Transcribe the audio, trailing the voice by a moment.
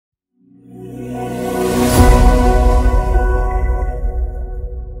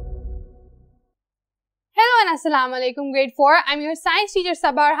अस्सलाम वालेकुम grade 4। I am your science teacher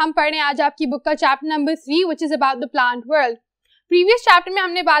सबा और हम पढ़ रहे हैं आज आपकी बुक का chapter number 3 which is about the plant world. Previous chapter में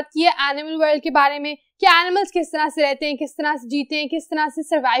हमने बात की है एनिमल वर्ल्ड के बारे में कि एनिमल्स किस तरह से रहते हैं, किस तरह से जीते हैं, किस तरह से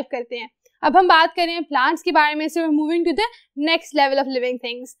सर्वाइव करते हैं। अब हम बात कर रहे हैं प्लांट्स के बारे में, so we are moving to the next level of living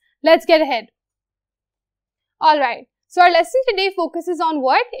things. Let's get ahead. Alright, so our lesson today focuses on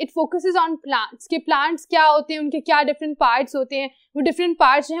what? It focuses on plants. कि प्लांट्स क्या होते हैं, उनके क्या डिफरेंट पार्ट्स होते हैं, वो डिफरेंट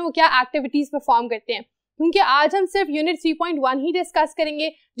पार्ट्स जो हैं वो क्या एक्टिविटीज परफॉर्म करते हैं। क्योंकि आज हम सिर्फ यूनिट 3.1 ही डिस्कस करेंगे,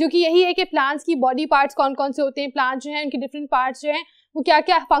 जो कि यही है कि प्लांट्स की बॉडी पार्ट्स कौन कौन से होते हैं, प्लांट्स जो हैं उनके डिफरेंट पार्ट्स जो हैं वो क्या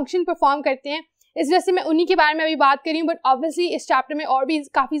क्या फंक्शन परफॉर्म करते हैं। इस वजह से मैं उन्हीं के बारे में अभी बात कर रही हूँ, बट ऑब्वियसली इस चैप्टर में और भी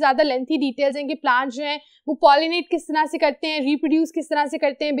काफ़ी ज़्यादा लेंथी डिटेल्स हैं कि प्लांट्स जो हैं वो पॉलिनेट किस तरह से करते हैं, रिप्रोड्यूस किस तरह से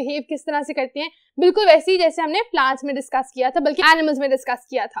करते हैं, बिहेव किस तरह से करते हैं, बिल्कुल वैसे ही जैसे हमने प्लांट्स में डिस्कस किया था, बल्कि एनिमल्स में डिस्कस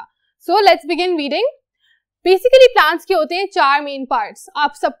किया था। So let's begin reading. Basically plants के होते हैं 4 मेन पार्ट्स।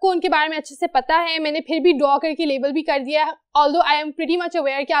 आप सबको उनके बारे में अच्छे से पता है, मैंने फिर भी ड्रॉ करके लेबल भी कर दिया है, although I am pretty much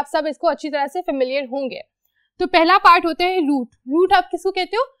aware कि आप सब इसको अच्छी तरह से फेमिलियर होंगे। तो पहला पार्ट होता है रूट। रूट आप किसको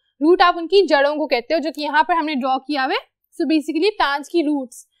कहते हो? रूट आप उनकी जड़ों को कहते हो, जो कि यहाँ पर हमने ड्रॉ किया हुआ है। सो बेसिकली प्लांट्स की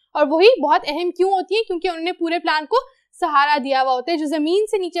रूट्स, और वही बहुत अहम क्यों होती है? क्योंकि उन्होंने पूरे प्लांट को सहारा दिया हुआ होता है। जो जमीन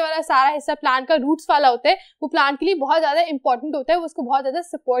से नीचे वाला सारा हिस्सा प्लांट का रूट्स वाला होता है, वो प्लांट के लिए बहुत ज्यादा इंपॉर्टेंट होता है, वो उसको बहुत ज्यादा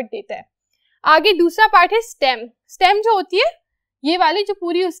सपोर्ट देता है। आगे दूसरा पार्ट है स्टेम। स्टेम जो होती है ये वाली, जो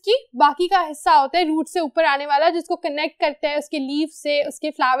पूरी उसकी बाकी का हिस्सा होता है रूट से ऊपर आने वाला, जिसको कनेक्ट करता है उसके लीफ से,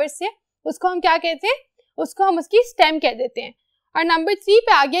 उसके फ्लावर्स से, उसको हम क्या कहते हैं? उसको हम उसकी स्टेम कह देते हैं। और नंबर 3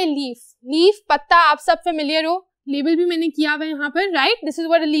 पे आ गया लीफ। लीफ पत्ता, आप सब फेमिलियर हो, लेबल भी मैंने किया हुआ है यहाँ पर, right? This is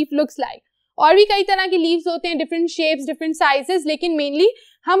what a leaf looks like. और भी कई तरह के लीव्स होते हैं, डिफरेंट शेप्स, डिफरेंट साइजेस, लेकिन मेनली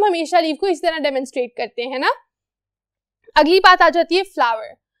हम हमेशा लीफ को इस तरह डेमोन्स्ट्रेट करते हैं ना। अगली बात आ जाती है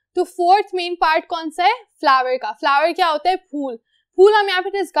फ्लावर। तो 4th मेन पार्ट कौन सा है? फ्लावर का। फ्लावर क्या होता है? फूल। फूल हम यहाँ पे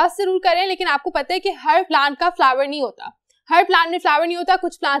डिस्कस जरूर करें, लेकिन आपको पता है कि हर प्लांट का फ्लावर नहीं होता, हर प्लांट में फ्लावर नहीं होता।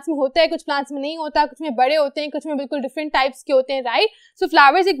 कुछ प्लांट्स में होता है, कुछ प्लांट्स में नहीं होता, कुछ में बड़े होते हैं, कुछ में बिल्कुल डिफरेंट टाइप्स के होते हैं, राइट? सो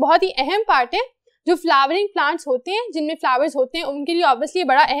फ्लावर्स एक बहुत ही अहम पार्ट है। जो फ्लावरिंग प्लांट्स होते हैं, जिनमें फ्लावर्स होते हैं, उनके लिए ऑब्वियसली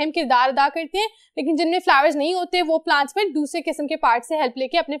बड़ा अहम किरदार अदा करते हैं, लेकिन जिनमें फ्लावर्स नहीं होते वो प्लांट्स में दूसरे किस्म के पार्ट से हेल्प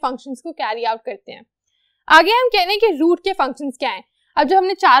लेके अपने फंक्शंस को कैरी आउट करते हैं। आगे हम कह रहे हैं कि रूट के फंक्शंस क्या हैं। अब जब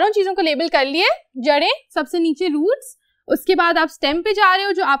हमने चारों चीजों को लेबल कर लिए, जड़ें, सबसे नीचे रूट्स, उसके बाद आप स्टेम पे जा रहे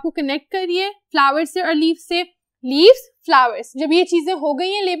हो जो आपको कनेक्ट कर रही है फ्लावर्स से और लीफ से, लीव्स, फ्लावर्स। जब ये चीजें हो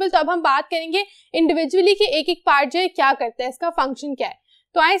गई हैं लेबल, तो अब हम बात करेंगे इंडिविजुअली कि एक एक पार्ट जो है क्या करता है, इसका फंक्शन क्या है।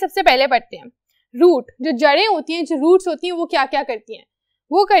 तो आइए सबसे पहले पढ़ते हैं रूट। जो जड़ें होती हैं, जो रूट्स होती हैं, वो क्या क्या करती हैं?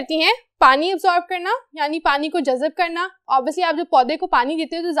 वो करती हैं पानी अब्सॉर्ब करना, यानी पानी को जज़ब करना। ऑब्वियसली आप जब पौधे को पानी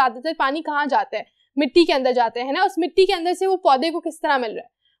देते हो तो ज्यादातर पानी कहाँ जाता है? मिट्टी के अंदर जाता है ना। उस मिट्टी के अंदर से वो पौधे को किस तरह मिल रहा है?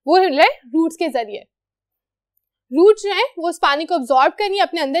 वो मिल रहा है रूट्स के जरिए। रूट्स जो है वो उस पानी को अब्सॉर्ब कर रही है,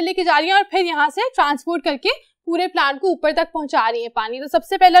 अपने अंदर लेके जा रही है, और फिर यहाँ से ट्रांसपोर्ट करके पूरे प्लांट को ऊपर तक पहुंचा रही है पानी। तो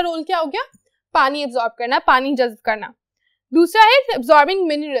सबसे पहला रोल क्या हो गया? पानी अब्सॉर्ब करना, पानी जज़ब करना। दूसरा है अब्सॉर्बिंग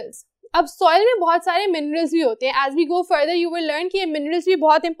मिनरल्स। अब सॉइल में बहुत सारे मिनरल्स भी होते हैं। As we go further you will learn कि ये मिनरल्स भी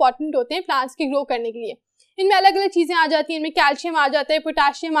बहुत इंपॉर्टेंट होते हैं प्लांट्स के ग्रो करने के लिए। इनमें अलग अलग चीजें आ जाती हैं, इनमें कैल्शियम आ जाता है,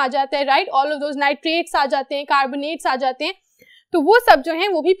 पोटेशियम आ जाता है, right? All of those, nitrates आ जाते हैं, कार्बोनेट्स आ जाते हैं। तो वो सब जो है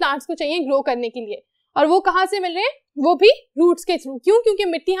वो भी प्लांट्स को चाहिए ग्रो करने के लिए, और वो कहाँ से मिल रहे हैं? वो भी रूट्स के थ्रू। क्यों? क्योंकि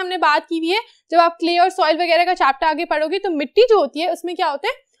मिट्टी हमने बात की हुई है, जब आप क्ले और सॉइल वगैरह का चैप्टर आगे पढ़ोगे तो मिट्टी जो होती है उसमें क्या होता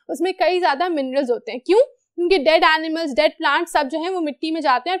है? उसमें कई ज्यादा मिनरल्स होते हैं। क्यों? क्योंकि डेड एनिमल्स, डेड प्लांट्स सब जो है वो मिट्टी में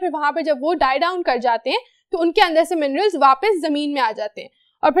जाते हैं, और फिर वहां पर जब वो डाई डाउन कर जाते हैं तो उनके अंदर से मिनरल्स वापस जमीन में आ जाते हैं,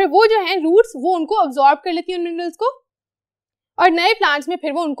 और फिर वो जो है रूट्स वो उनको अब्सॉर्ब कर लेती हैं उन मिनरल्स को, और नए प्लांट्स में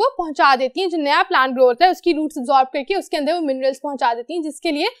फिर वो उनको पहुंचा देती हैं। जो नया प्लांट ग्रो होता है उसकी रूट्स अब्सॉर्ब करके उसके अंदर वो मिनरल्स पहुंचा देती हैं,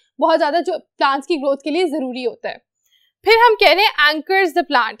 जिसके लिए बहुत ज्यादा जो प्लांट्स की ग्रोथ के लिए जरूरी होता है। फिर हम कह रहे हैं एंकर्स द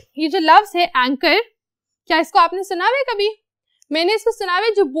प्लांट। ये जो लफ्ज है एंकर, क्या इसको आपने सुना है कभी? मैंने इसको सुना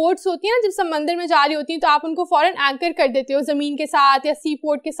है। जो बोट्स होती है ना, जब समंदर में जा रही होती है तो आप उनको फौरन एंकर कर देते हो जमीन के साथ या सी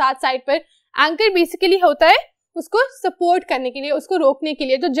पोर्ट के साथ साइड पर। एंकर बेसिकली होता है उसको सपोर्ट करने के लिए, उसको रोकने के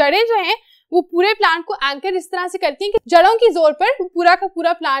लिए। तो जड़ें जो हैं वो पूरे प्लांट को एंकर इस तरह से करती हैं कि जड़ों की जोर पर पूरा का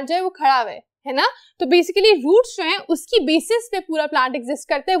पूरा प्लांट जो है वो खड़ा हुआ है ना। तो बेसिकली रूट्स जो हैं उसकी बेसिस पे पूरा प्लांट एग्जिस्ट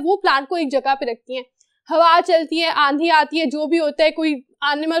करता है, वो प्लांट को एक जगह पे रखती हैं। हवा चलती है, आंधी आती है, जो भी होता है, कोई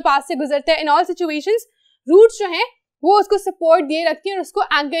एनिमल पास से गुजरता है, इन ऑल सिचुएशंस रूट्स जो हैं वो उसको सपोर्ट दिए रखती हैं और उसको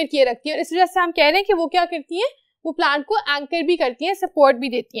एंकर किए रखती हैं। इस वजह से हम कह रहे हैं कि वो क्या करती हैं? वो प्लांट को एंकर भी करती हैं, सपोर्ट भी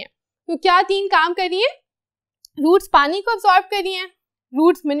देती हैं। तो क्या 3 काम कर रही है? रूट्स पानी को अब्सॉर्ब कर रही हैं,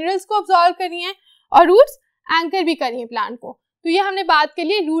 रूट्स मिनरल्स को अब्सॉर्ब कर रही हैं, और रूट्स एंकर भी कर रही हैं प्लांट को। तो ये हमने बात कर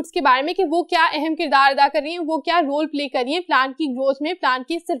ली रूट्स के बारे में कि वो क्या अहम किरदार अदा कर रही हैं, वो क्या रोल प्ले कर रही हैं प्लांट की ग्रोथ में, प्लांट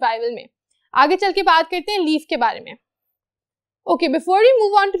की सर्वाइवल में। आगे चल के बात करते हैं लीफ के बारे में। Okay, before we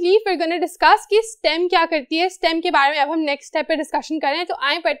move on to leaf we are gonna discuss कि स्टेम क्या करती है। स्टेम के बारे में अब हम नेक्स्ट स्टेप पे डिस्कशन करें। तो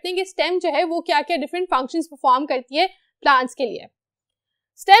आए पढ़ते हैं कि स्टेम जो है वो क्या क्या डिफरेंट फंक्शंस परफॉर्म करती है प्लांट्स के लिए।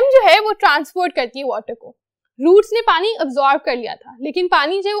 स्टेम जो है वो ट्रांसपोर्ट करती है वाटर को। रूट्स ने पानी अब्सॉर्ब कर लिया था, लेकिन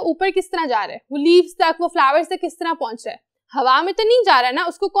पानी जो है वो ऊपर किस तरह जा रहा है, वो लीव्स तक, वो फ्लावर्स तक किस तरह पहुंच रहा है? हवा में तो नहीं जा रहा है ना,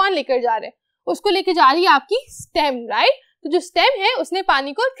 उसको कौन लेकर जा रहा है? उसको लेकर जा रही है आपकी स्टेम, राइट। तो जो स्टेम है उसने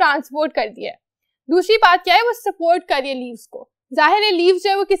पानी को ट्रांसपोर्ट कर दिया है। दूसरी बात क्या है, वो सपोर्ट कर रही है लीव्स को। जाहिर है लीव्स जो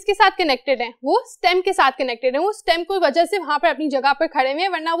है वो किसके साथ कनेक्टेड है, वो स्टेम के साथ कनेक्टेड है। वो स्टेम की वजह से वहां पर अपनी जगह पर खड़े हुए हैं,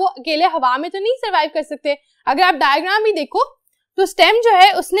 वरना वो अकेले हवा में तो नहीं सर्वाइव कर सकते। अगर आप डायग्राम भी देखो तो स्टेम जो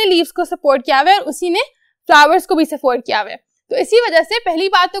है उसने लीव्स को सपोर्ट किया हुआ है और उसी ने फ्लावर्स को भी सपोर्ट किया हुआ है। तो इसी वजह से पहली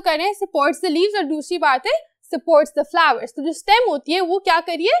बात तो कर रहे हैं सपोर्ट्स द लीव्स और दूसरी बात है सपोर्ट्स द फ्लावर्स। तो जो स्टेम होती है वो क्या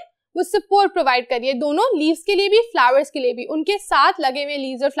करिए, वो सपोर्ट प्रोवाइड करिए दोनों लीव्स के लिए भी फ्लावर्स के लिए भी। उनके साथ लगे हुए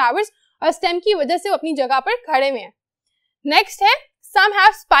लीव्स और फ्लावर्स और स्टेम की वजह से वो अपनी जगह पर खड़े हुए हैं। नेक्स्ट है some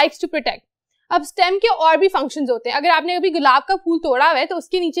have spikes to protect. अब स्टेम के और भी फंक्शंस होते हैं। अगर आपने कभी गुलाब का फूल तोड़ा हुआ है तो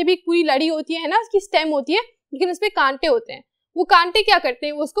उसके नीचे भी एक पूरी लड़ी होती है ना, उसकी स्टेम होती है, लेकिन उसपे कांटे होते हैं। वो कांटे क्या करते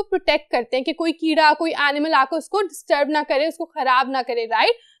हैं, वो उसको प्रोटेक्ट करते हैं कि कोई कीड़ा कोई एनिमल आकर उसको डिस्टर्ब ना करे, उसको खराब ना करे,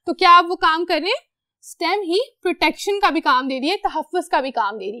 राइट। तो क्या आप वो काम कर रहे हैं, स्टेम ही प्रोटेक्शन का भी काम दे रही है, तहफ्फुज़ का भी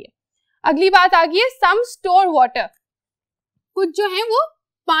काम दे रही है। अगली बात आ गई है सम स्टोर वाटर। कुछ जो है वो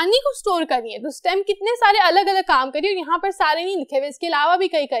पानी को स्टोर कर रही है। तो स्टेम कितने सारे अलग अलग काम कर रही है, यहाँ पर सारे नहीं लिखे हुए, इसके अलावा भी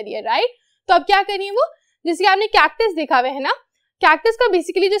कई कर रही है, राइट। तो अब क्या कर रही है वो, जैसे आपने कैक्टस देखा हुआ है ना, कैक्टस का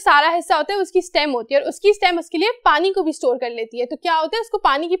बेसिकली जो सारा हिस्सा होता है उसकी स्टेम होती है और उसकी स्टेम उसके लिए पानी को भी स्टोर कर लेती है। तो क्या होता है, उसको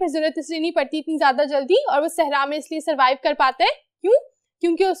पानी की फिर जरूरत इसलिए नहीं पड़ती इतनी ज्यादा जल्दी, और वो सहरा में इसलिए सर्वाइव कर पाता है। क्यों?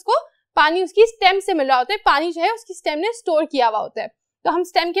 क्योंकि उसको पानी उसकी स्टेम से मिल रहा होता है, पानी जो है उसकी स्टेम ने स्टोर किया हुआ होता है। तो हम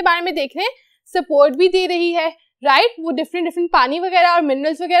स्टेम के बारे में देख रहे हैं, सपोर्ट भी दे रही है, राइट। वो डिफरेंट पानी वगैरह और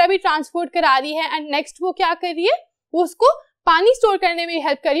मिनरल्स वगैरह भी ट्रांसपोर्ट करा रही है। एंड नेक्स्ट वो क्या कर रही है, वो उसको पानी स्टोर करने में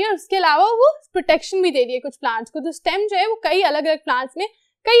हेल्प कर रही है और उसके अलावा वो प्रोटेक्शन भी दे रही है कुछ प्लांट्स को। तो स्टेम जो है वो कई अलग अलग प्लांट्स में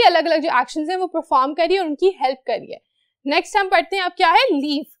कई अलग अलग जो एक्शंस हैं वो परफॉर्म कर रही है और उनकी हेल्प कर रही है। नेक्स्ट हम पढ़ते हैं अब क्या है,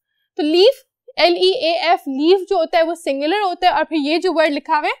 लीफ। तो लीफ LEAF, लीफ जो होता है वो सिंगुलर होता है और फिर ये जो वर्ड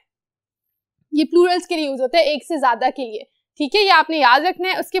लिखा हुआ है ये प्लूरल्स के लिए यूज होता है, एक से ज्यादा के लिए, ठीक है, ये आपने याद रखना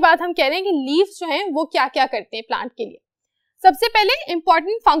है। उसके बाद हम कह रहे हैं कि लीव्स जो हैं वो क्या क्या करते हैं प्लांट के लिए। सबसे पहले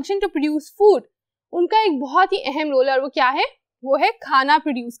important function to produce food, उनका एक बहुत ही अहम रोल है और वो क्या है, वो है खाना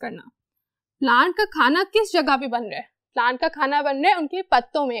प्रोड्यूस करना। प्लांट का खाना किस जगह पे बन रहा है, प्लांट का खाना बन रहा है उनके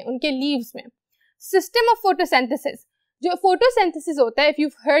पत्तों में, उनके लीव्स में। सिस्टम ऑफ फोटोसिंथेसिस, जो फोटोसिंथेसिस होता है, if you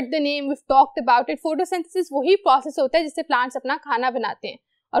heard the name, we talked about it, photosynthesis वही प्रोसेस होता है जिससे प्लांट्स अपना खाना बनाते हैं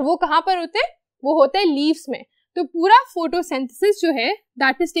और वो कहाँ पर होते हैं, वो होता है लीव्स में। तो पूरा फोटोसिंथेसिस जो है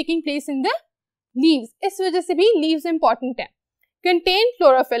that is taking place in the leaves, इस वजह से भी लीव्स इंपॉर्टेंट है। कंटेन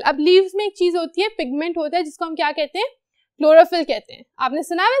क्लोरोफिल, अब लीव्स में एक चीज होती है, पिगमेंट होता है जिसको हम क्या कहते हैं, क्लोरोफिल कहते हैं। आपने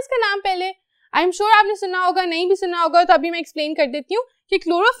सुना है इसका नाम पहले, आई एम श्योर आपने सुना होगा, नहीं भी सुना होगा तो अभी मैं एक्सप्लेन कर देती हूँ कि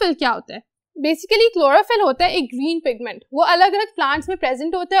क्लोरोफिल क्या होता है। बेसिकली क्लोरोफिल होता है एक ग्रीन पिगमेंट, वो अलग अलग प्लांट्स में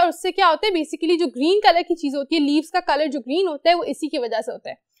प्रेजेंट होता है और उससे क्या होता है, बेसिकली जो ग्रीन कलर की चीज होती है, लीव्स का कलर जो ग्रीन होता है वो इसी की वजह से होता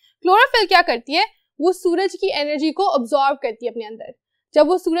है। क्लोरोफिल क्या करती है, वो सूरज की एनर्जी को अब्सॉर्ब करती है अपने अंदर। जब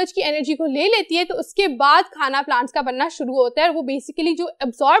वो सूरज की एनर्जी को ले लेती है तो उसके बाद खाना प्लांट्स का बनना शुरू होता है और वो बेसिकली जो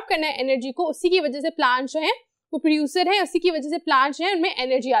अब्सॉर्ब करना है एनर्जी को, उसी की वजह से प्लांट्स जो हैं वो प्रोड्यूसर हैं, उसी की वजह से प्लांट्स जो हैं उनमें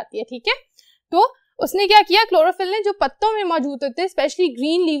एनर्जी आती है, ठीक है। तो उसने क्या किया, क्लोरोफिल ने जो पत्तों में मौजूद होते हैं, स्पेशली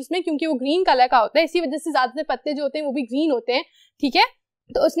ग्रीन लीव्स में, क्योंकि वो ग्रीन कलर का होता है, इसी वजह से ज्यादातर पत्ते जो होते हैं वो भी ग्रीन होते हैं, ठीक है।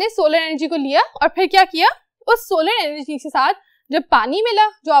 तो उसने सोलर एनर्जी को लिया और फिर क्या किया, उस सोलर एनर्जी के साथ जब पानी मिला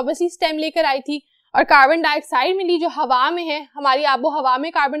जो ऑब्वियसली स्टेम लेकर आई थी, और कार्बन डाइऑक्साइड मिली जो हवा में है, हमारी आबो हवा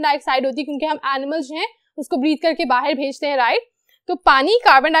में कार्बन डाइऑक्साइड होती है क्योंकि हम एनिमल्स जो हैं उसको ब्रीथ करके बाहर भेजते हैं, राइट। तो पानी,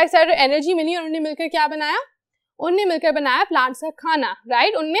 कार्बन डाइऑक्साइड और एनर्जी मिली और उन्होंने मिलकर क्या बनाया, उनने मिलकर बनाया प्लांट्स का खाना,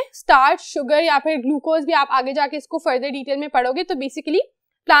 राइट। उनमें स्टार्च, शुगर या फिर ग्लूकोज भी, आप आगे जाके इसको फर्दर डिटेल में पढ़ोगे, तो बेसिकली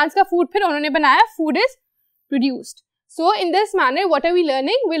प्लांट्स का फूड फिर उन्होंने बनाया, food is produced. So in this manner what are we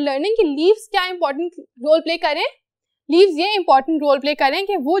learning, we are learning कि लीव्स क्या इंपॉर्टेंट रोल प्ले करें, लीव्स ये इंपॉर्टेंट रोल प्ले करें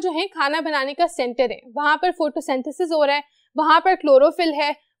कि वो जो है खाना बनाने का सेंटर है, वहां पर फोटोसिंथेसिस हो रहा है, वहां पर क्लोरोफिल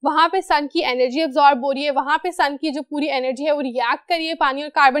है, वहां पे सन की एनर्जी अब्सॉर्ब हो रही है, वहां पे सन की जो पूरी एनर्जी है वो रिएक्ट कर रही है पानी और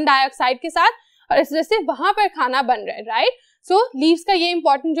कार्बन डाइऑक्साइड के साथ, और इस वजह से वहां पर खाना बन रहा है, राइट। सो लीव्स का ये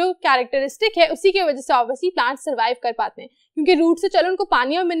इंपॉर्टेंट जो कैरेक्टरिस्टिक है, उसी की वजह से ऑब्वियसली प्लांट सर्वाइव कर पाते हैं, क्योंकि रूट से चलो उनको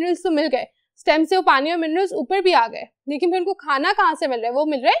पानी और मिनरल्स तो मिल गए, स्टेम से वो पानी और मिनरल्स ऊपर भी आ गए, लेकिन फिर उनको खाना कहाँ से मिल रहा है, वो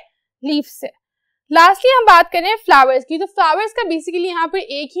मिल रहा है लीव्स से। लास्टली हम बात करें फ्लावर्स की, तो फ्लावर्स का बेसिकली यहाँ पर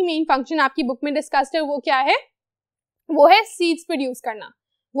एक ही मेन फंक्शन आपकी बुक में डिस्कस्ड है, वो क्या है, वो है सीड्स प्रोड्यूस करना।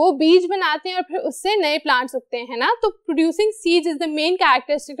 वो बीज बनाते हैं और फिर उससे नए प्लांट्स उगते हैं ना, तो producing seeds is the main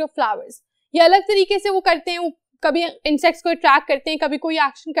characteristic of flowers. ये अलग तरीके से वो करते हैं, वो कभी इंसेक्ट्स को अट्रैक्ट करते हैं, कभी कोई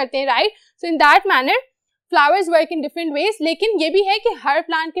एक्शन करते हैं, right? So in that manner flowers work in different ways. लेकिन ये भी है कि हर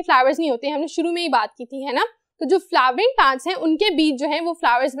प्लांट के फ्लावर्स नहीं होते हैं, हमने शुरू में ही बात की थी, है ना? तो जो फ्लावरिंग प्लांट्स हैं उनके बीज जो हैं वो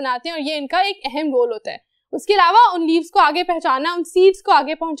फ्लावर्स बनाते हैं और ये इनका एक अहम रोल होता है। उसके अलावा उन लीव्स को आगे पहुंचाना, उन सीड्स को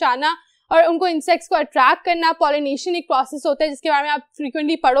आगे पहुंचाना और उनको इंसेक्ट्स को अट्रैक्ट करना, पॉलिनेशन एक प्रोसेस होता है जिसके बारे में आप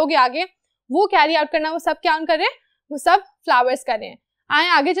फ्रीक्वेंटली पढ़ोगे आगे, वो कैरी आउट करना, वो सब क्या कर रहे हैं? वो सब फ्लावर्स कर रहे हैं। आए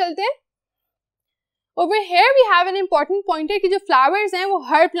आगे चलते हैं। Over here we have an important pointer कि जो फ्लावर्स हैं वो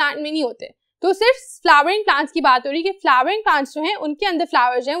हर प्लांट में नहीं होते। तो सिर्फ फ्लावरिंग प्लांट्स की बात हो रही है कि फ्लावरिंग प्लांट्स जो हैं उनके अंदर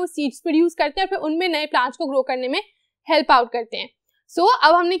फ्लावर्स हैं वो सीड्स प्रोड्यूस करते हैं और फिर उनमें नए प्लांट्स को ग्रो करने में हेल्प आउट करते हैं। सो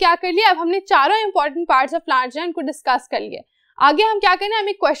अब हमने क्या कर लिया? अब हमने चारों इंपॉर्टेंट पार्ट्स ऑफ प्लांट्स हैं उनको डिस्कस कर लिए। आगे हम क्या करें? हम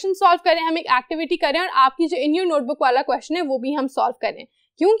एक क्वेश्चन सॉल्व करें, हम एक एक्टिविटी करें और आपकी जो इन योर नोटबुक वाला क्वेश्चन है वो भी हम सॉल्व करें।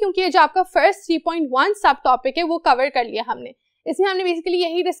 क्यों? क्योंकि ये जो आपका फर्स्ट 3.1 सब टॉपिक है वो कवर कर लिया हमने। इसमें हमने बेसिकली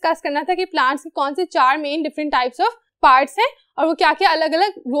यही डिस्कस करना था कि प्लांट्स के कौन से 4 main different types of parts हैं और वो क्या क्या अलग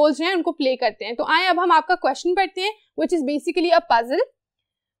अलग रोल्स हैं उनको प्ले करते हैं। तो आए अब हम आपका क्वेश्चन पढ़ते हैं, which is basically a puzzle.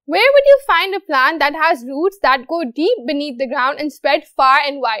 Where would you find a plant that has roots that go deep beneath the ground and spread far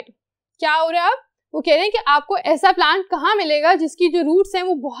and wide? क्या हो रहा है? अब वो कह रहे हैं कि आपको ऐसा प्लांट कहाँ मिलेगा जिसकी जो रूट्स हैं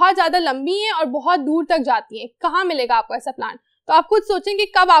वो बहुत ज्यादा लंबी हैं और बहुत दूर तक जाती हैं। कहाँ मिलेगा आपको ऐसा प्लांट? तो आप खुद सोचें कि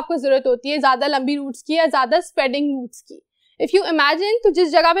कब आपको जरूरत होती है ज्यादा लंबी रूट्स की या ज्यादा स्प्रेडिंग रूट्स की। इफ यू इमेजिन, तो जिस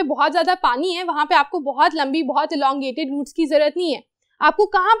जगह पे बहुत ज्यादा पानी है वहां पे आपको बहुत लंबी, बहुत इलॉन्गेटेड रूट्स की जरूरत नहीं है। आपको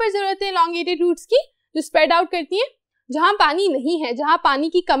कहाँ पर जरूरत है इलॉन्गेटेड रूट्स की? जो स्प्रेड आउट करती है जहां पानी नहीं है, जहां पानी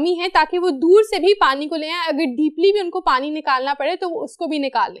की कमी है, ताकि वो दूर से भी पानी को ले आए। अगर डीपली भी उनको पानी निकालना पड़े तो वो उसको भी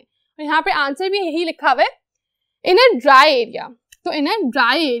निकाल लें। और यहाँ पे आंसर भी यही लिखा हुआ है, इन अ ड्राई एरिया। तो इन a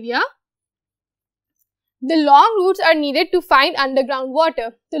dry area the long roots are needed to find underground water.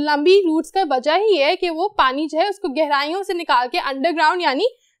 तो लंबी रूट्स का वजह ही है कि वो पानी जो है उसको गहराइयों से निकाल के अंडरग्राउंड यानी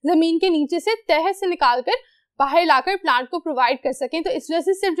जमीन के नीचे से, तह से निकाल कर बाहर लाकर प्लांट को प्रोवाइड कर सकें। तो इस वजह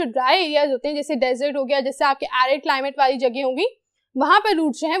से सिर्फ जो ड्राई एरियाज होते हैं, जैसे डेजर्ट हो गया, जैसे आपके एरिड क्लाइमेट वाली जगह होंगी, वहां पर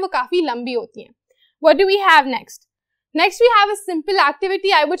रूट्स जो हैं वो काफी लंबी होती हैं। What do we have next? Next we have a simple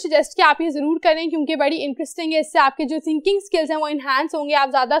activity. I would suggest कि आप ये जरूर करें क्योंकि बड़ी इंटरेस्टिंग है। इससे आपके जो थिंकिंग स्किल्स हैं वो इनहांस होंगे,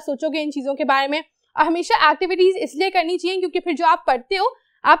 आप ज्यादा सोचोगे इन चीजों के बारे में। और हमेशा एक्टिविटीज इसलिए करनी चाहिए क्योंकि फिर जो आप पढ़ते हो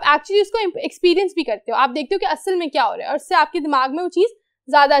आप एक्चुअली उसको एक्सपीरियंस भी करते हो, आप देखते हो कि असल में क्या हो रहा है और उससे आपके दिमाग में वो चीज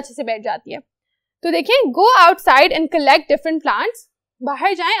ज्यादा अच्छे से बैठ जाती है। तो देखिए, go outside and collect different plants.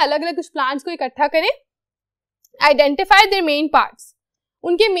 बाहर जाएं, अलग अलग कुछ प्लांट्स को इकट्ठा करें। आइडेंटिफाई देयर मेन पार्ट्स,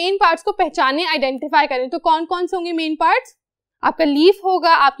 उनके मेन पार्ट्स को पहचानें, आइडेंटिफाई करें। तो कौन कौन से होंगे मेन पार्ट्स? आपका लीफ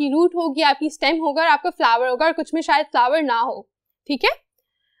होगा, आपकी रूट होगी, आपकी स्टेम होगा और आपका फ्लावर होगा, और कुछ में शायद फ्लावर ना हो, ठीक है।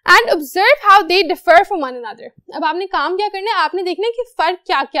 And observe how they differ from one another. अब आपने काम क्या करना है? आपने देखना है कि फर्क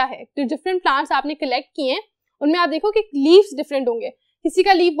क्या क्या है। जो डिफरेंट प्लांट्स आपने कलेक्ट किए हैं उनमें आप देखो कि लीव्स डिफरेंट होंगे। किसी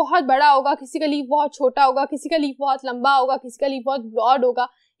का लीफ बहुत बड़ा होगा, किसी का लीफ बहुत छोटा होगा, किसी का लीफ बहुत लंबा होगा, किसी का लीफ बहुत ब्रॉड होगा।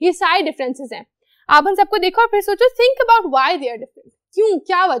 ये सारे डिफरेंसेस हैं। आप उन सबको देखो और फिर सोचो, think about why they are different. क्यों,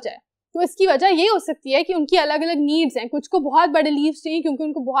 क्या वजह है? तो इसकी वजह ये हो सकती है कि उनकी अलग अलग नीड्स हैं। कुछ को बहुत बड़े लीव्स चाहिए क्योंकि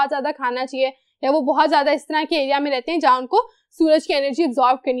उनको बहुत ज्यादा खाना चाहिए, या वो बहुत ज्यादा इस तरह के एरिया में रहते हैं जहाँ उनको सूरज की एनर्जी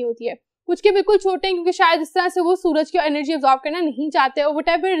एब्जॉर्ब करनी होती है। कुछ के बिल्कुल छोटे हैं क्योंकि शायद इस तरह से वो सूरज की एनर्जी एब्जॉर्ब करना नहीं चाहते, और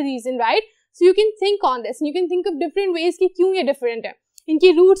whatever reason, right. So you can think on this, you can think of different ways कि क्यों ये डिफरेंट है,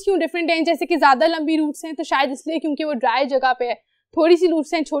 इनकी रूट्स क्यों डिफरेंट हैं। जैसे कि ज्यादा लंबी रूट्स हैं तो शायद इसलिए क्योंकि वो ड्राई जगह पे है, थोड़ी सी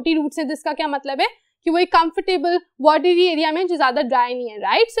रूट्स हैं, छोटी रूट्स हैं, जिसका क्या मतलब है कि वो एक कंफर्टेबल वाटरी एरिया में जो ज्यादा ड्राई नहीं है,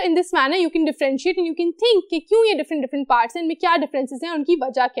 right. So in this manner you can differentiate and you can think कि क्यों ये डिफरेंट डिफरेंट पार्ट्स हैं, इनमें क्या डिफरेंसेस हैं, उनकी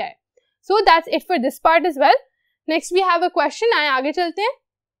वजह क्या है। So that's it for this part as well. Next we have a question. आए आगे चलते हैं।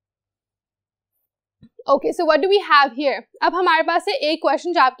 Okay, so what do we have here? अब हमारे पास है एक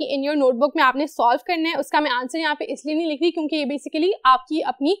क्वेश्चन जो आपकी इन योर नोटबुक में आपने सॉल्व करना है। उसका मैं आंसर यहाँ पे इसलिए नहीं लिख रही क्योंकि ये बेसिकली आपकी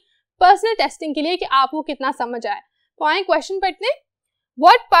अपनी पर्सनल टेस्टिंग के लिए कि आपको कितना समझ आए। तो आए क्वेश्चन पढ़ते हैं।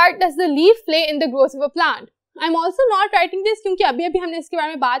 What part does the leaf play in the growth of a plant? I'm also not writing this क्योंकि अभी अभी हमने इसके बारे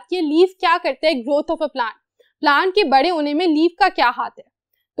में बात की है। लीफ क्या करता है growth of a plant, plant के बड़े होने में लीफ का क्या हाथ है।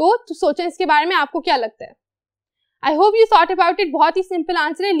 तो सोचें इसके बारे में, आपको क्या लगता है? I hope you thought about it. बहुत ही सिंपल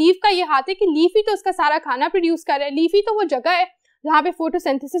आंसर है, लीफ का ये हाथ है कि लीफ ही तो उसका सारा खाना प्रोड्यूस कर रहा है। लीफ ही तो वो जगह है जहाँ पे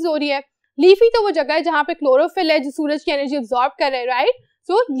फोटोसिंथेसिस हो रही है। लीफ ही तो वो जगह है जहाँ पे क्लोरोफिल है जो सूरज की एनर्जी अब्सॉर्ब कर रहा है, right.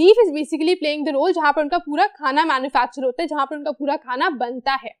 So leaf is basically playing the role जहाँ पर उनका पूरा खाना मैन्युफैक्चर होता है, जहाँ पर उनका पूरा खाना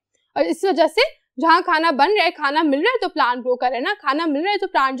बनता है। और इस वजह से जहाँ खाना बन रहा है, खाना मिल रहा है तो प्लांट ग्रो कर रहा है ना, खाना मिल रहा है तो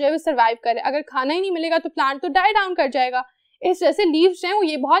प्लांट जो है वो सर्वाइव कर रहा है। अगर खाना ही नहीं मिलेगा तो प्लांट तो डाई डाउन कर जाएगा। इस वजह से लीव्स जो है वो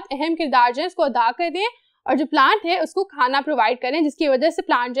ये बहुत अहम किरदार जो है इसको अदा कर रहे हैं और जो प्लांट है उसको खाना प्रोवाइड करें, जिसकी वजह से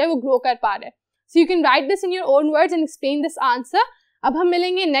प्लांट जो है वो ग्रो कर पा रहा है। So you can write this in your own words and explain this answer. अब हम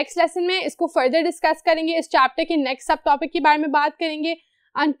मिलेंगे नेक्स्ट लेसन में, इसको फर्दर डिस्कस करेंगे, इस चैप्टर के नेक्स्ट सब टॉपिक के बारे में बात करेंगे।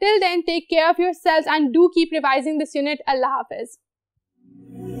 Until then, take care of yourselves and do keep revising this unit. Allah Hafiz.